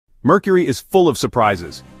Mercury is full of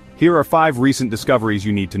surprises. Here are 5 recent discoveries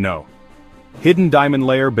you need to know. Hidden diamond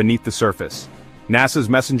layer beneath the surface. NASA's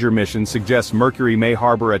Messenger mission suggests Mercury may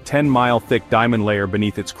harbor a 10-mile thick diamond layer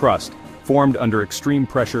beneath its crust, formed under extreme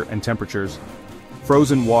pressure and temperatures.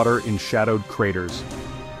 Frozen water in shadowed craters.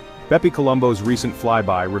 Bepi Colombo's recent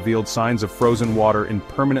flyby revealed signs of frozen water in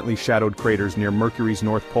permanently shadowed craters near Mercury's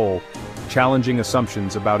North Pole, challenging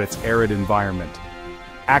assumptions about its arid environment.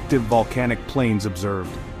 Active volcanic plains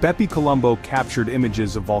observed. Bepi Colombo captured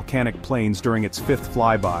images of volcanic plains during its 5th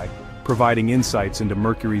flyby, providing insights into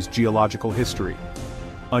Mercury's geological history.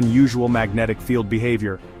 Unusual magnetic field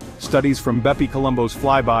behavior. Studies from Bepi Colombo's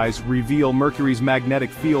flybys reveal Mercury's magnetic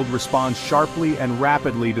field responds sharply and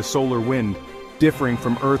rapidly to solar wind, differing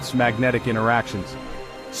from Earth's magnetic interactions.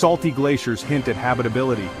 Salty glaciers hint at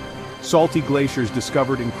habitability. Salty glaciers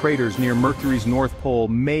discovered in craters near Mercury's North Pole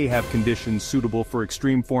may have conditions suitable for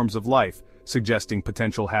extreme forms of life, suggesting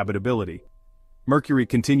potential habitability. Mercury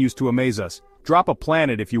continues to amaze us. Drop a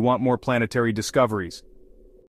planet if you want more planetary discoveries.